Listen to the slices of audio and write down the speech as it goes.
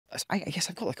I guess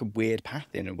I've got like a weird path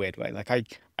in a weird way. Like I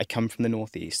come from the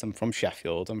Northeast. I'm from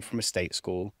Sheffield. I'm from a state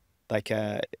school. Like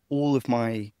all of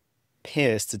my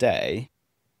peers today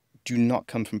do not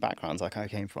come from backgrounds like I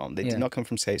came from. They did Yeah. not come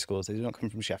from state schools. They did not come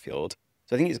from Sheffield.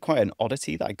 So I think it's quite an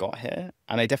oddity that I got here.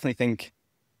 And I definitely think,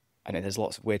 I know there's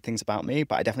lots of weird things about me,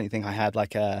 but I definitely think I had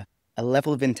like a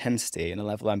level of intensity and a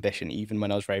level of ambition even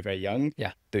when I was very, very young,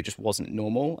 Yeah. that it just wasn't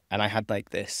normal. And I had like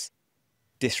this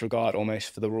disregard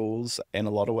almost for the rules in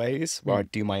a lot of ways where Mm.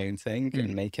 I'd do my own thing Mm.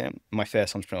 and make it. My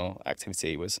first entrepreneurial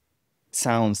activity was,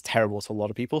 sounds terrible to a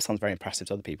lot of people, sounds very impressive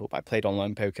to other people, but I played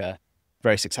online poker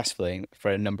very successfully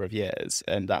for a number of years.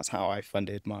 And that's how I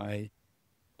funded my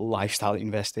lifestyle at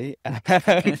university Yeah.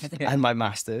 and my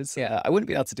master's. Yeah. I wouldn't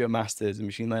be able to do a master's in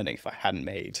machine learning if I hadn't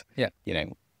made, Yeah. you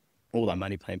know, all that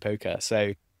money playing poker.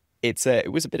 So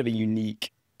it was a bit of a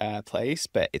unique place,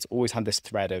 but it's always had this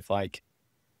thread of like,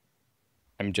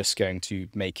 I'm just going to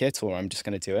make it or I'm just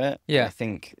going to do it. And I Yeah.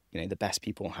 think, the best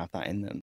people have that in them.